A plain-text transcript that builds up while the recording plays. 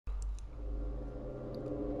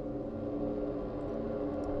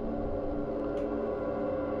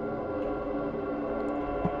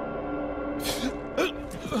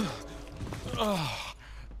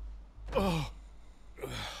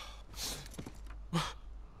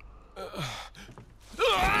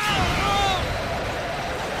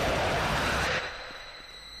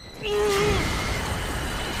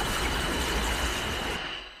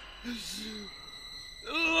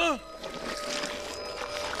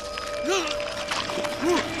Leon,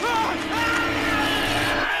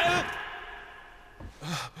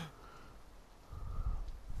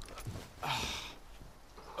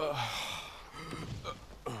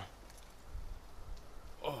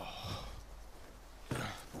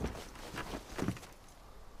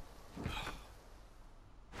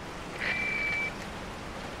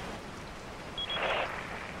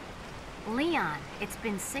 it's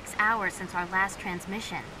been 6 hours since our last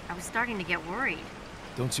transmission. I was starting to get worried.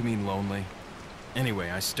 Don't you mean lonely? Anyway,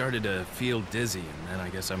 I started to feel dizzy, and then I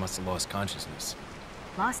guess I must have lost consciousness.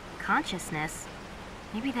 Lost consciousness?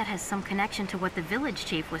 Maybe that has some connection to what the village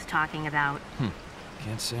chief was talking about.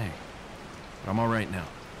 Can't say. But I'm alright now.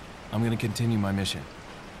 I'm gonna continue my mission.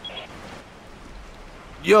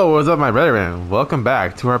 Yo, what's up my brethren? Welcome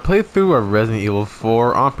back to our playthrough of Resident Evil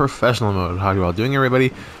 4 on professional mode. How you all doing,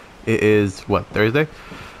 everybody? It is, what, Thursday?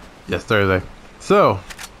 Yes, Thursday. So,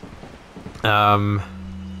 hold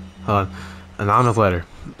on. Anonymous letter.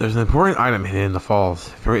 There's an important item hidden in the falls.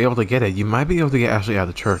 If you're able to get it, you might be able to get Ashley out of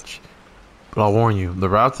the church. But I'll warn you, the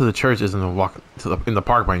route to the church isn't a walk in the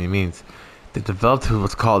park by any means. They developed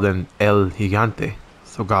what's called an El Gigante.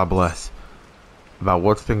 So God bless. About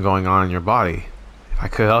what's been going on in your body. If I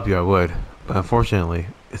could help you, I would. But unfortunately,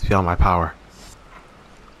 it's beyond my power.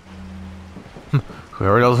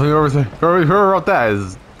 Whoever wrote that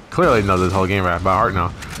is clearly knows this whole game right by heart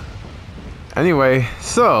now. Anyway,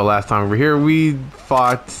 so last time we were here, we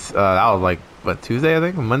fought. That was like what, Tuesday, I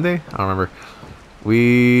think, Monday. I don't remember.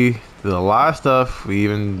 We did a lot of stuff. We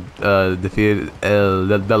even defeated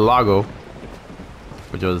the Lago,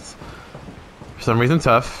 which was for some reason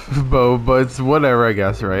tough, but it's whatever, I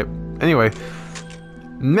guess, right? Anyway,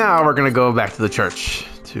 now we're gonna go back to the church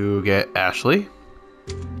to get Ashley.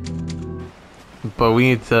 But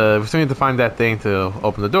we still need to find that thing to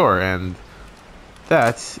open the door, and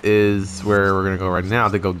that is where we're gonna go right now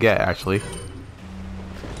to go get Ashley.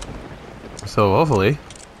 So hopefully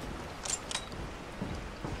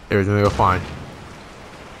everything's gonna go fine.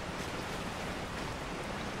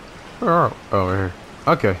 Where are we? Oh, we're here.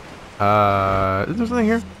 Okay. Is there something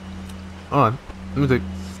here? Hold on. Let me see.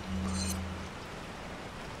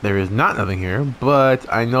 There is not nothing here,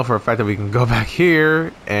 but I know for a fact that we can go back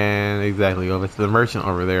here and exactly go back to the merchant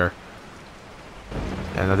over there.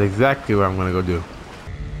 And that's exactly what I'm going to go do.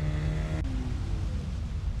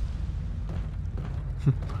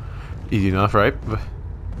 Easy enough, right?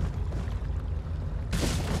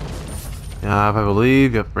 Yeah, I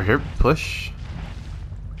believe. Yep, right here. Push.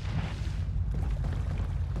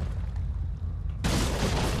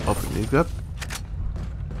 Open these up.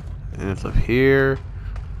 And it's up here.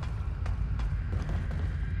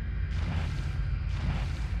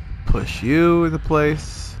 Push you into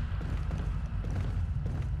place.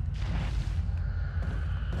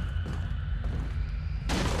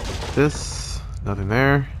 This, nothing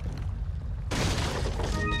there.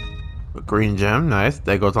 A green gem, nice.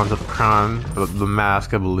 That goes onto the crown, the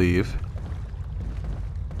mask, I believe.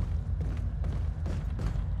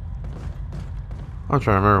 I'm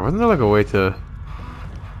trying to remember. Wasn't there like a way to?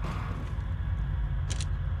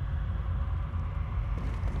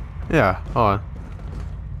 Yeah, hold on.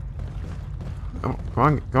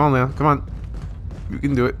 Come on, Leon, come on. You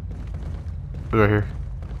can do it. Right here.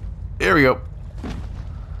 Here we go.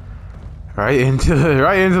 Right into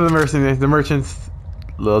the merchant's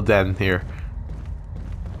little den here.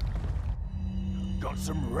 Got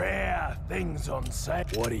some rare things on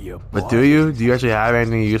set. What are you? But do you? Do you actually have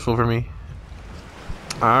anything useful for me?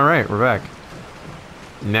 All right, we're back.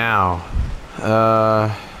 Now,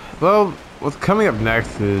 well, what's coming up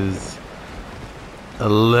next is a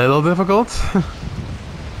little difficult.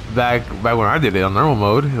 back when I did it on normal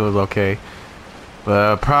mode, it was okay.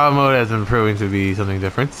 But problem mode has been proving to be something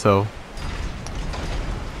different, so.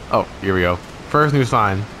 Oh, here we go. First new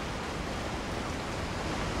sign.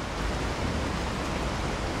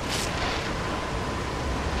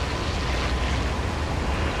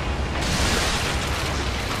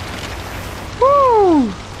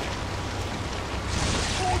 Woo!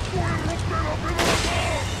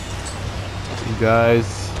 You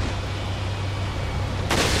guys.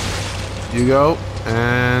 You go,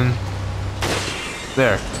 and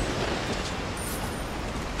there.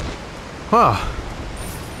 Huh.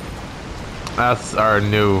 That's our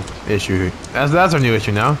new issue. That's our new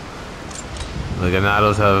issue now. The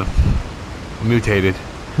ganados have mutated.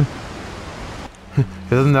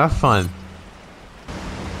 Isn't that fun?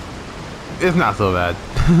 It's not so bad.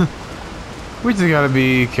 We just gotta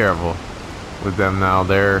be careful with them now.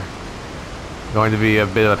 They're going to be a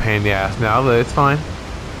bit of a pain in the ass now, but it's fine.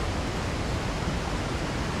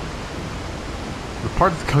 The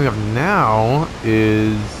part that's coming up now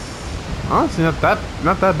is honestly not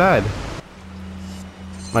that bad.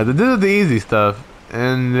 Like this is the easy stuff,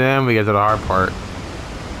 and then we get to the hard part.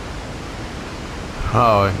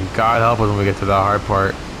 Oh, God help us when we get to the hard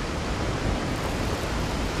part.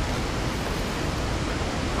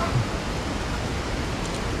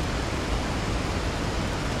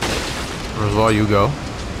 First of all, you go.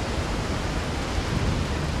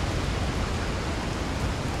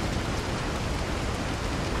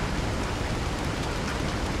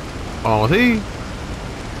 Oh, was he?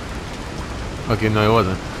 Okay, no, he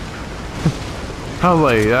wasn't. I was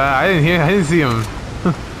like, I didn't see him.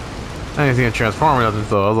 I didn't see him transform or nothing,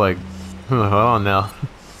 so I was like, hold on now.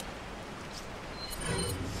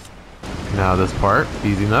 Now this part,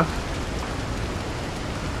 easy enough.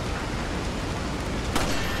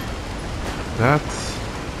 That's...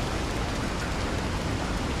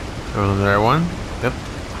 There was another one. Yep.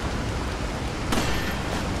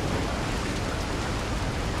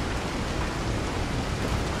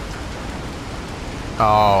 Oh,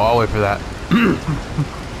 I'll wait for that.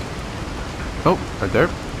 Oh, right there.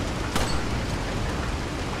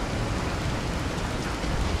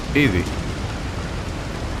 Easy.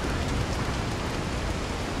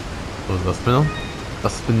 What was the spinel? A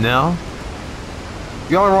spinel?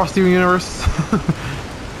 Y'all ever watch Steven Universe?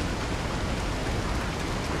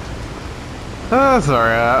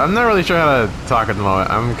 Sorry, I'm not really sure how to talk at the moment.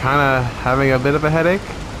 I'm kind of having a bit of a headache.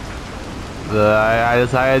 I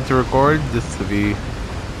decided to record just to be,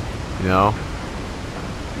 you know.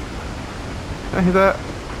 Can I hit that?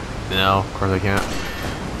 No, of course I can't.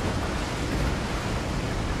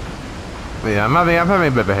 But yeah, I'm having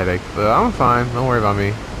a bit of a headache, but I'm fine. Don't worry about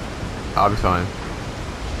me. I'll be fine.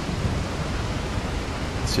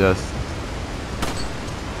 It's just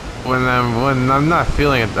when I'm not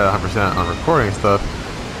feeling it at 100% on recording stuff,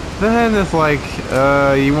 then it's like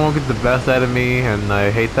you won't get the best out of me, and I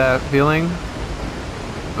hate that feeling.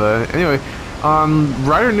 But anyway,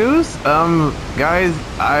 writer news, guys,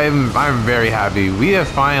 I'm very happy. We have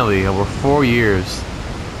finally, over 4 years,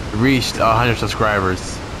 reached 100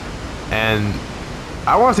 subscribers, and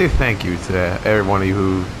I want to say thank you to every one of you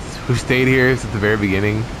who stayed here since the very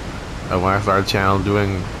beginning. When I started the channel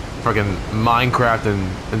doing fucking Minecraft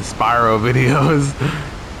and Spyro videos.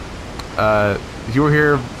 If you were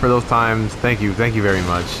here for those times, thank you very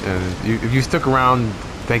much. And if you stuck around,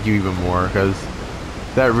 thank you even more, because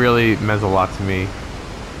that really meant a lot to me.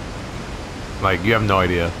 Like, you have no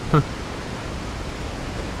idea.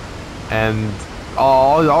 And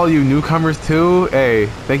all you newcomers too, hey,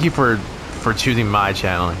 thank you for choosing my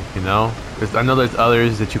channel, you know? I know there's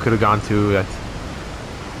others that you could have gone to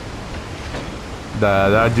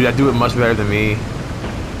that do it much better than me,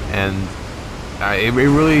 and it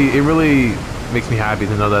really makes me happy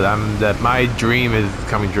to know that my dream is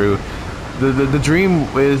coming true. The dream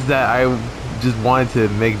is that I just wanted to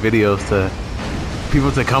make videos to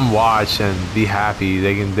people to come watch and be happy.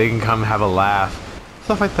 They can come have a laugh,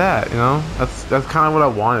 stuff like that. You know, that's kind of what I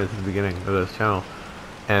wanted at the beginning of this channel,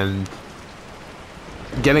 and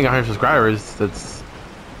getting 100 subscribers. It's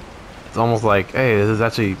almost like, hey, this is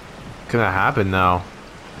actually gonna happen now,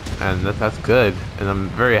 and that's good, and I'm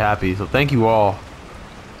very happy. So thank you all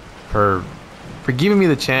for giving me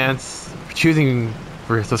the chance,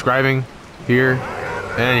 for subscribing here,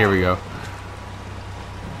 and here we go.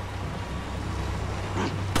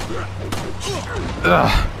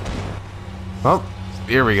 Ugh. Well,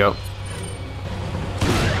 here we go.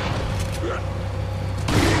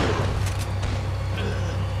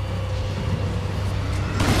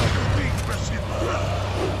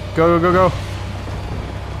 Go, go, go, go.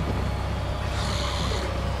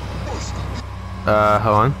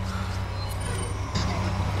 Hold on.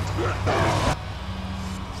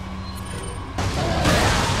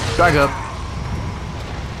 Back up.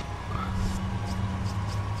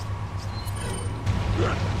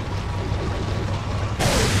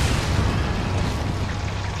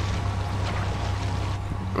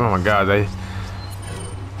 Oh my God,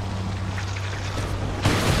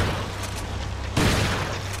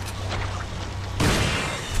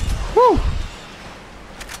 Woo!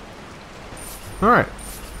 Alright.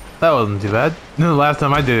 That wasn't too bad. The last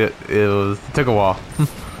time I did it, it took a while.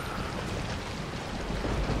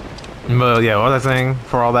 But yeah, what was I saying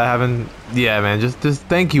for all that happened? Yeah, man, just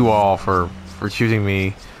thank you all for choosing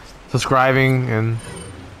me, subscribing, and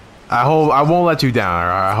I hope I won't let you down,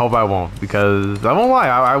 or I hope I won't, because I won't lie,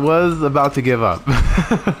 I was about to give up.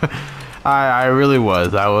 I really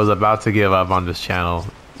was. I was about to give up on this channel.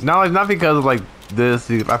 Not because of like this.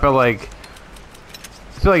 I feel like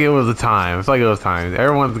it was the time. I feel like it was time.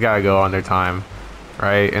 Everyone's gotta go on their time,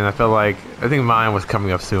 right? And I feel like I think mine was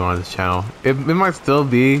coming up soon on this channel. It might still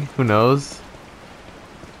be, who knows?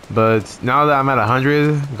 But now that I'm at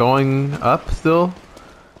 100, going up still,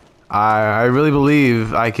 I really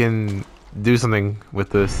believe I can do something with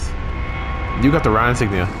this. You got the round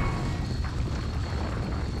insignia.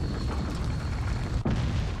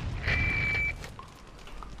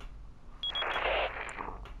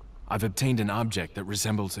 I've obtained an object that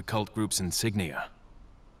resembles a cult group's insignia.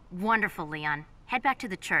 Wonderful, Leon. Head back to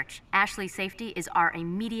the church. Ashley's safety is our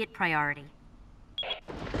immediate priority.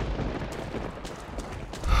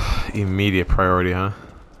 Immediate priority, huh?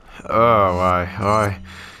 Oh, why? Why?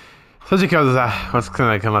 Especially because what's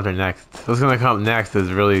gonna come after next? What's gonna come up next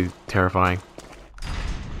is really terrifying.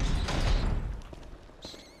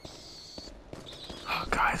 Oh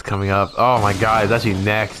god, it's coming up. Oh my god, it's actually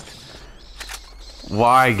next.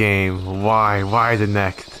 Why, game? Why? Why is it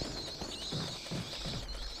next?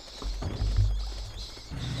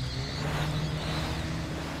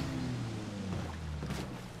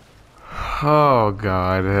 Oh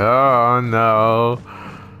god. Oh no.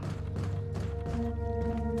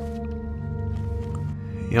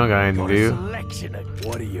 You don't got anything to do. Selection of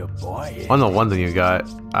what are you buying? On the one thing you got,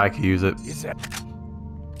 I could use it. Is that?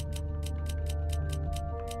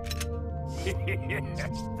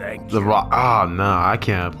 Thank The you. rock. Oh no, I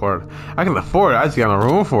can't afford it. I can afford it. I just got no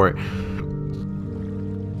room for it.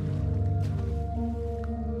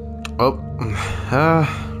 Oh,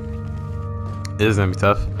 this is gonna be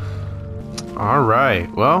tough. All right.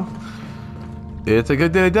 Well, it's a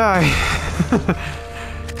good day to die.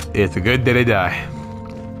 It's a good day to die.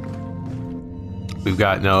 We've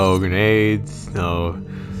got no grenades,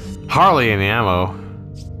 hardly any ammo.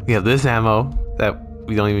 We have this ammo that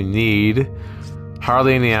we don't even need.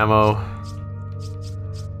 Hardly any ammo.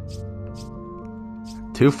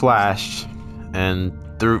 2 flash and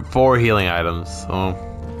 4 healing items. So,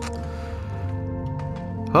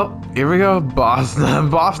 oh, here we go. Boss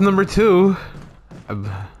number 2.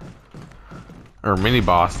 Or mini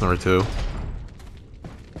boss number 2.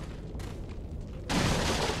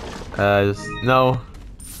 No.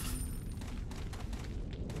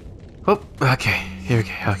 Oh, okay. Here we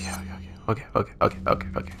go. Okay.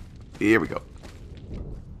 Here we go.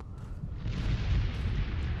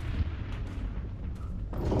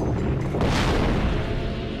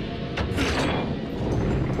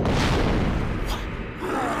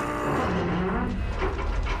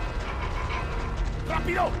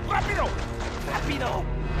 ¡Rápido! ¡Rápido! ¡Rápido!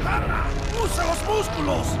 ¡Garra! ¡Usa los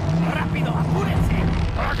músculos! ¡Rápido! ¡Apúrense!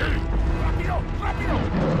 ¡Por aquí! ¡Rápido! ¡Rápido!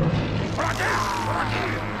 ¡Por aquí! ¡Por aquí!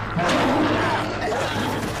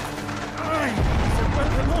 ¡Ay! ¡Se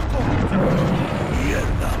vuelve loco!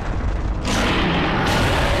 ¡Mierda!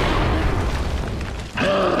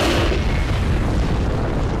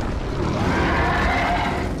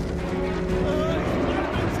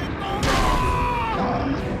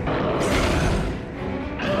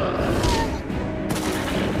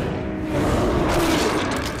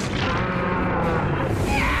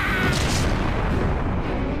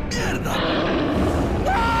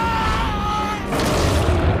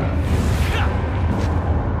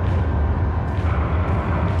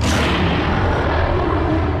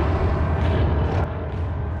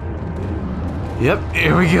 Yep,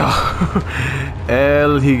 here we go.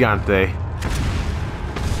 El Gigante.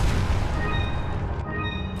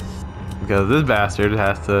 Because this bastard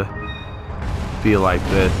has to be like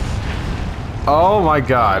this. Oh my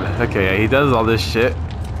god. Okay, yeah, he does all this shit.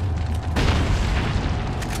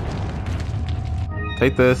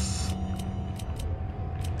 Take this.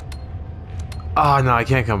 Oh no, I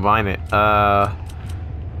can't combine it.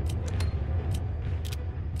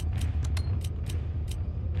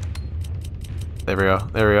 There we go.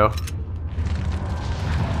 There we go.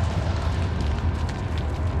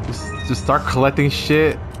 Just start collecting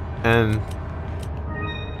shit and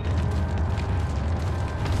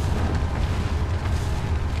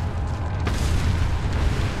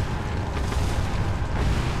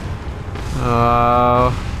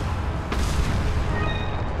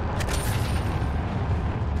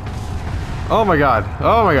oh my god.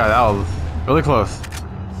 Oh my god, that was really close.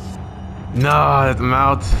 No, I'm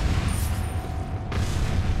out.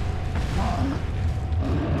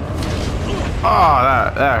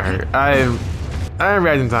 Oh, that hurt. I didn't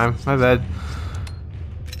react in time. My bad.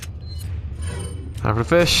 Time for the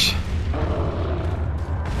fish.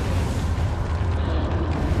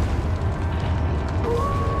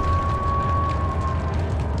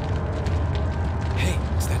 Hey,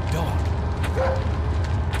 it's that dog.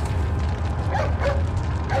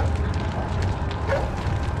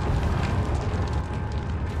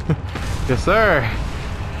 Yes, sir.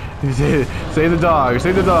 Save the dog.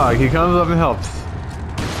 Save the dog. He comes up and helps.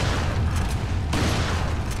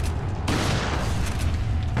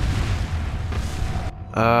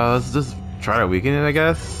 Let's just try to weaken it, I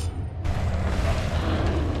guess.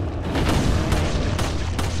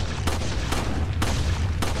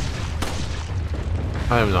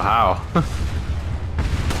 I don't even know how.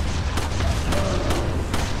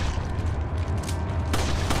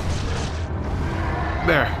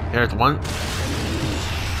 There's one.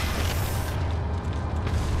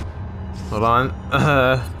 Hold on.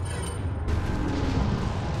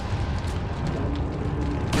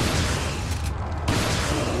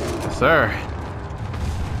 Yes, sir.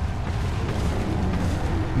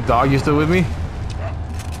 Dog, you still with me?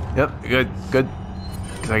 Yep, good, good.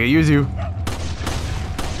 Cause I can use you.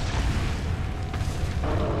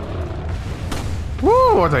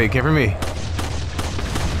 Woo! I thought you came for me.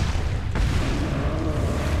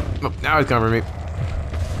 Oh, now he's coming for me.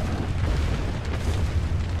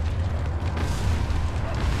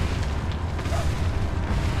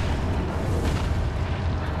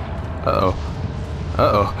 Uh-oh.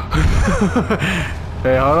 Uh-oh.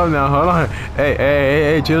 Hey, hold on now, hold on.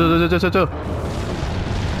 Hey, chill.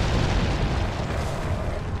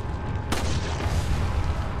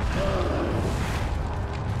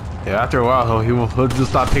 Yeah, after a while, he'll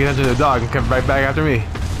just stop paying attention to the dog and come right back after me.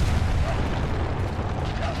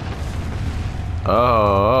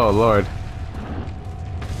 Oh, Lord.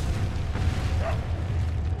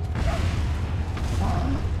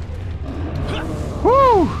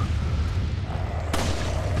 Woo!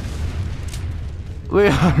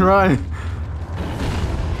 Leon, run!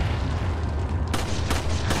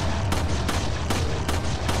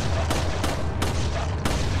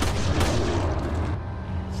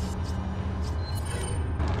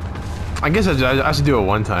 I guess I should do it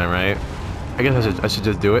one time, right? I guess I should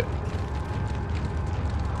just do it.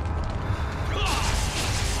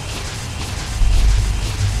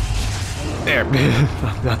 There.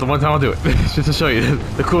 That's the one time I'll do it. Just to show you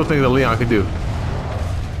the cool thing that Leon could do.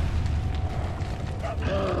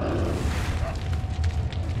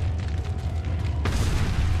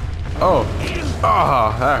 Oh.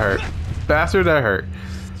 Oh, that hurt. Bastard, that hurt.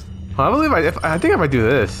 Well, I think I might do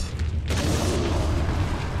this.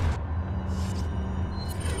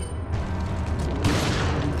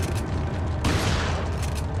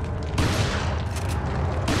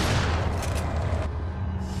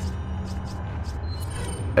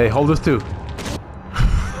 Hey, hold this too.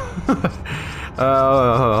 Hold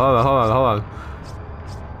on.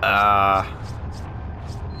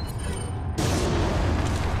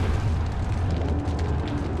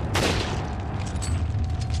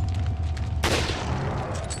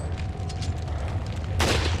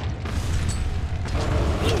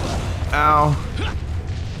 Ow.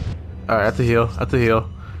 Alright, that's a heal. That's a heal.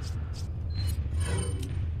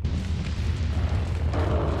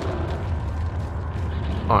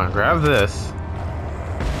 Hold on, grab this.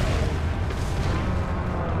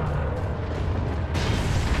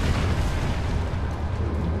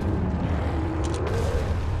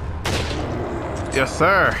 Yes,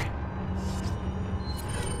 sir.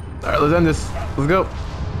 Alright, let's end this. Let's go.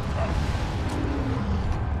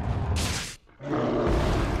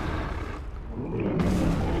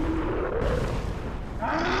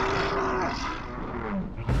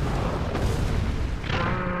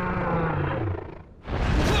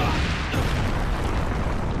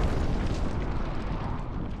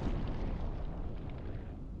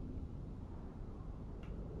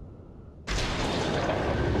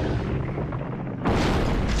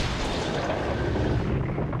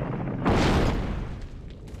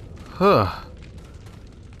 Huh.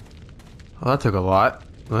 Well, that took a lot.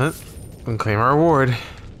 But we can claim our reward.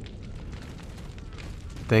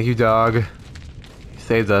 Thank you, dog. He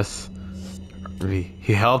saved us.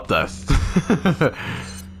 He helped us.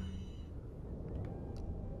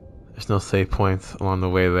 There's no save points along the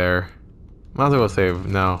way there. Might as well save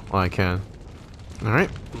now while I can. Alright,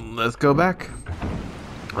 let's go back.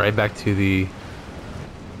 Right back to the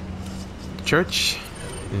church.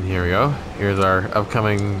 And here we go. Here's our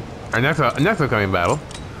next upcoming battle.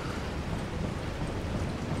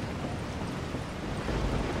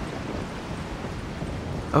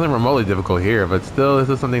 Nothing remotely difficult here, but still, this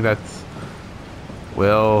is something that's,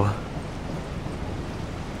 well,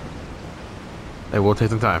 it will take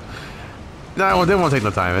some time. No, they won't take no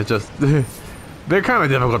time. It's just they're kind of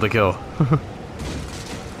difficult to kill.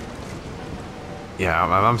 Yeah,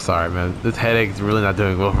 I'm sorry, man. This headache's really not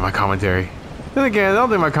doing well for my commentary. Then again, I don't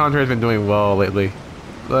think my commentary's been doing well lately.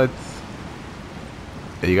 But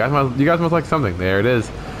yeah, you guys must like something. There it is.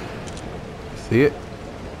 See it?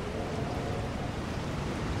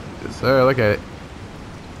 sir, look at it.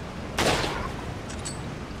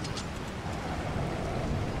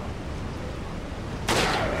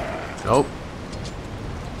 Nope.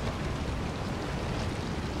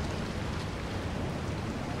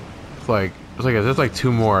 There's like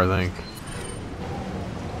two more, I think.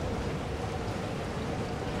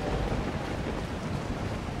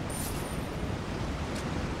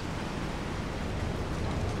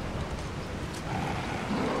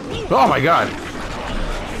 Oh my god!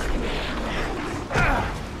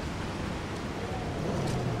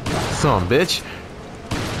 Son of a bitch!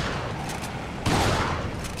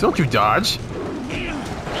 Don't you dodge!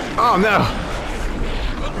 Oh no!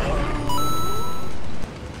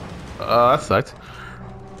 That sucked.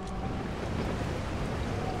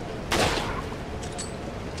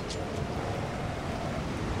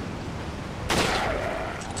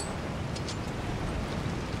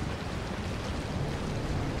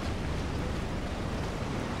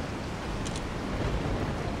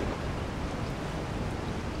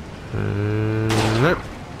 Nope.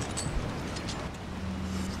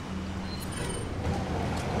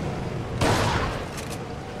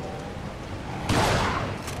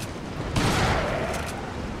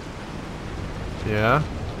 Yeah.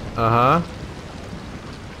 Uh-huh.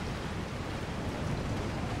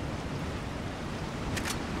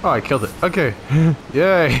 Oh, I killed it. Okay.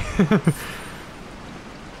 Yay.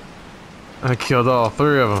 I killed all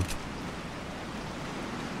three of them.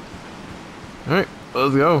 Alright,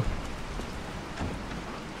 let's go.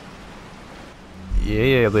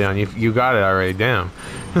 Yeah, Leon, you got it already. Damn.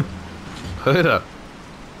 Put it up.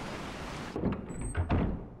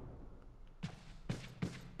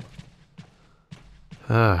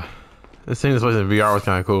 This thing that's supposed to be VR was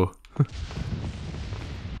kind of cool.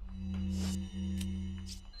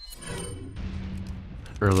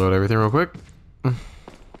 Reload everything real quick.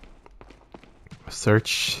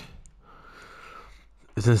 Search.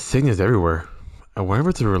 There's insignias everywhere. I wonder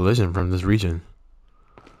if it's a religion from this region.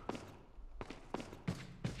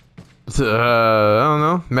 I don't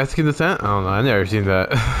know. Mexican descent? I don't know. I've never seen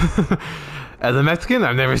that. As a Mexican,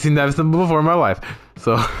 I've never seen that symbol before in my life.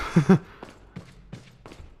 So.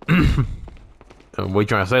 What are you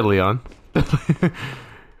trying to say, Leon?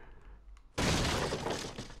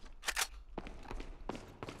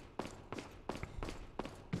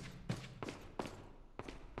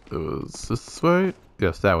 It was this way?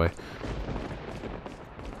 Yes, that way.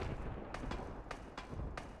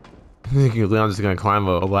 I think Leon's just gonna climb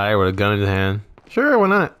a ladder with a gun in his hand. Sure, why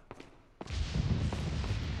not?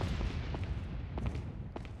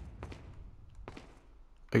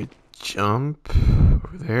 I could jump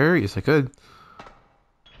over there? Yes, I could.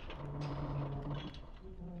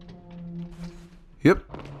 Yep.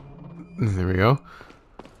 There we go.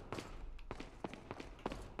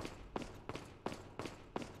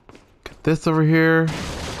 Got this over here.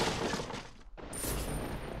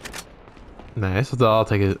 Nice. I'll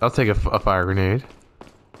take it. I'll take a fire grenade.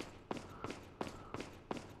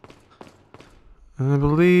 And I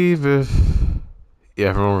believe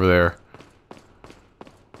yeah, from over there.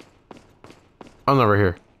 Oh no, right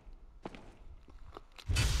here.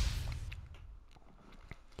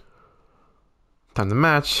 Time to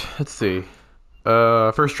match. Let's see.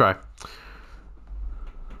 First try.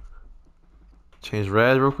 Change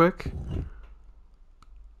red real quick.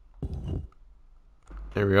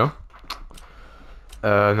 There we go.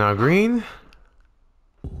 Now green.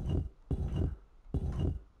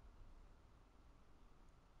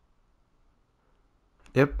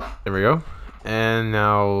 Yep, there we go. And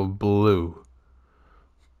now blue.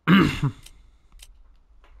 Like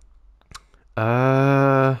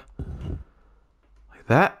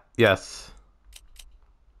that? Yes.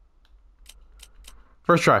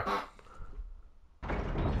 First try.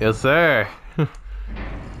 Yes, sir.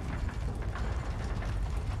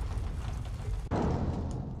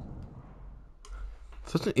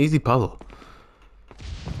 Such an easy puzzle.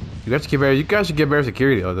 You guys should get better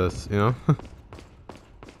security on this, you know?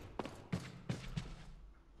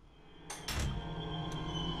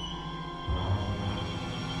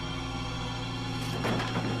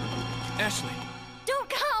 Ashley! Don't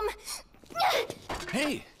come!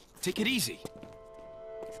 Hey! Take it easy.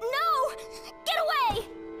 No! Get away!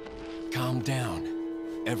 Calm down.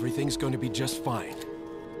 Everything's going to be just fine.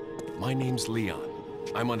 My name's Leon.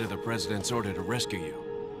 I'm under the President's order to rescue you.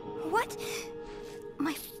 What?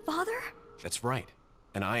 My father? That's right.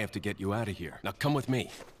 And I have to get you out of here. Now come with me.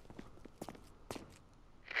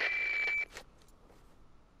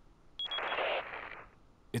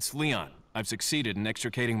 It's Leon. I've succeeded in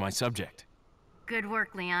extricating my subject. Good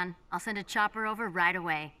work, Leon. I'll send a chopper over right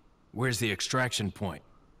away. Where's the extraction point?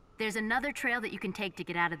 There's another trail that you can take to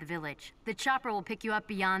get out of the village. The chopper will pick you up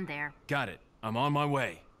beyond there. Got it. I'm on my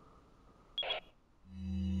way.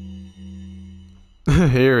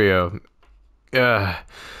 Here we go.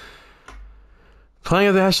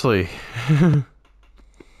 Playing with Ashley.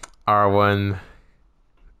 R1.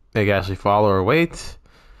 Make Ashley follow or wait.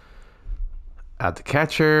 I have to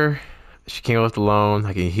catch her. She can't go left alone.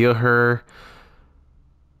 I can heal her.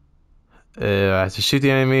 I have to shoot the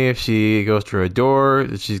enemy if she goes through a door.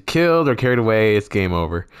 If she's killed or carried away, it's game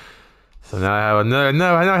over. So now I have another.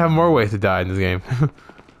 No, I now have more ways to die in this game.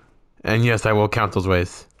 And yes, I will count those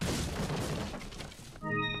ways.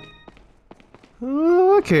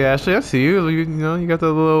 Okay, Ashley, I see you. You know, you got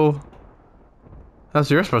the little. That's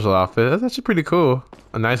your special outfit. That's actually pretty cool.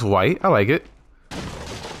 A nice white. I like it.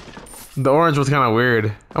 The orange was kind of weird.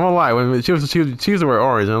 I'm gonna lie. When she used to wear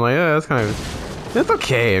orange, and I'm like, yeah, that's kind of. It's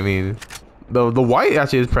okay. I mean, the white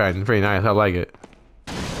actually is pretty nice. I like it.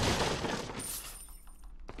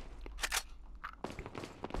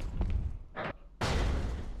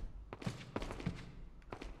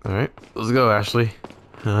 All right, let's go, Ashley.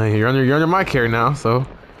 You're under my care now, so.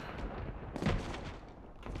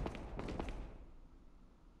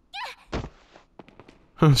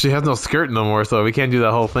 She has no skirt no more, so we can't do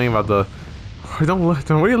that whole thing about the. Don't look.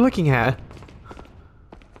 What are you looking at?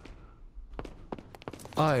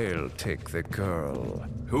 I'll take the girl.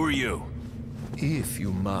 Who are you? If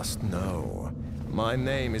you must know, my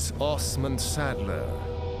name is Osmond Sadler,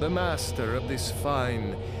 the master of this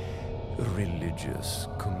fine religious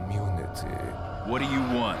community. What do you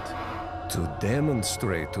want? To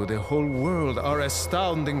demonstrate to the whole world our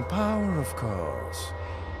astounding power, of course.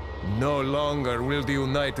 No longer will the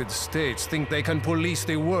United States think they can police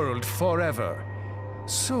the world forever.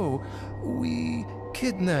 So, we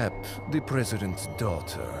kidnap the president's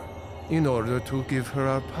daughter in order to give her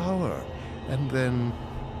our power and then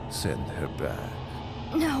send her back.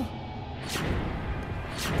 No.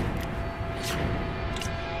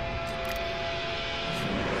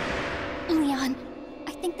 Leon,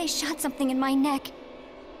 I think they shot something in my neck.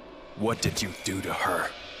 What did you do to her?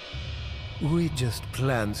 We just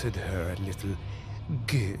planted her a little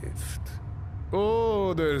gift.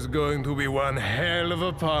 Oh, there's going to be one hell of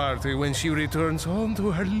a party when she returns home to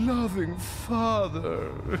her loving father.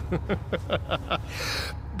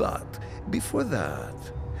 But before that,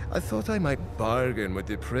 I thought I might bargain with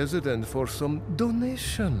the president for some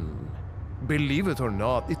donation. Believe it or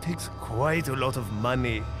not, it takes quite a lot of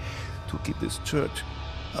money to keep this church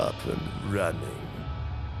up and running.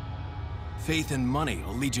 Faith and money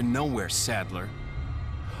will lead you nowhere, Sadler.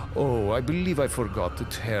 Oh, I believe I forgot to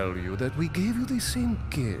tell you that we gave you the same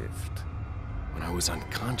gift. When I was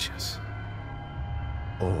unconscious.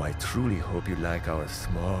 Oh, I truly hope you like our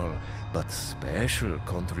small but special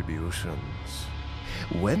contributions.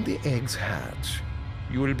 When the eggs hatch,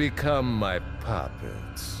 you will become my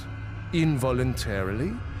puppets.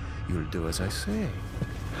 Involuntarily, you'll do as I say.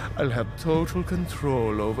 I'll have total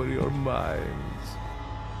control over your minds.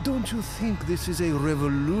 Don't you think this is a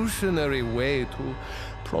revolutionary way to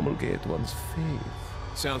promulgate one's faith?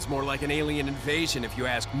 Sounds more like an alien invasion if you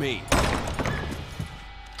ask me.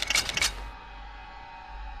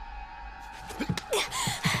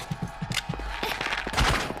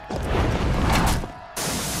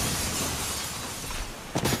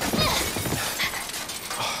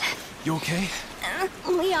 You okay?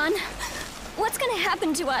 Leon, what's gonna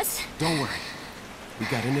happen to us? Don't worry. We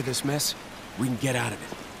got into this mess. We can get out of it.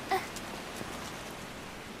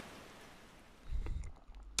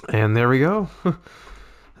 And there we go.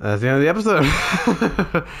 That's the end of the episode.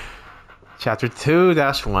 Chapter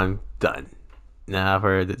 2-1 done. Now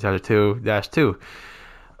for the chapter 2-2.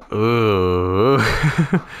 Ooh.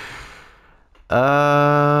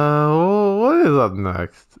 What is up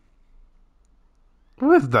next?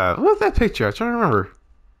 What is that? What's that picture? I'm trying to remember.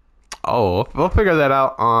 Oh, we'll figure that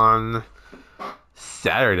out on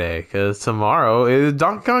Saturday, because tomorrow is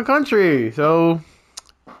Donkey Kong Country. So,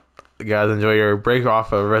 you guys enjoy your break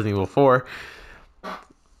off of Resident Evil 4.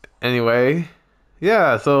 Anyway,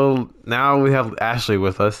 yeah, so now we have Ashley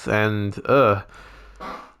with us, and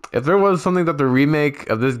if there was something that the remake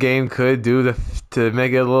of this game could do to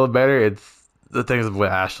make it a little better, it's the things with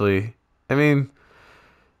Ashley. I mean,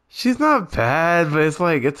 she's not bad, but it's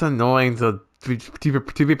like, it's annoying to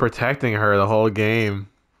be protecting her the whole game.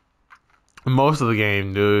 Most of the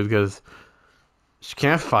game, dude, because she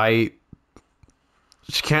can't fight.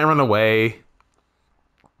 She can't run away.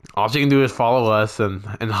 All she can do is follow us and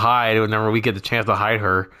hide whenever we get the chance to hide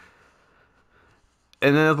her.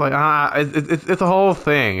 And then it's like, it's a whole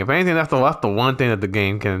thing. If anything, that's the one thing that the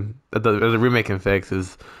game can, that the remake can fix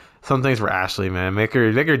is some things for Ashley, man. Make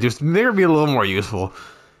her be a little more useful.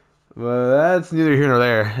 But that's neither here nor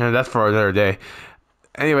there, and that's for another day.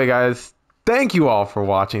 Anyway, guys, thank you all for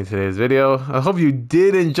watching today's video. I hope you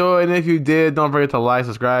did enjoy, and if you did, don't forget to like,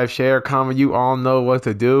 subscribe, share, comment. You all know what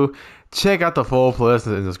to do. Check out the full playlist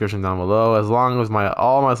in the description down below, as long as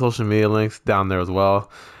all my social media links down there as well.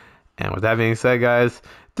 And with that being said, guys,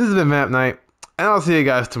 this has been Vampnite, and I'll see you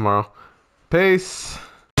guys tomorrow. Peace.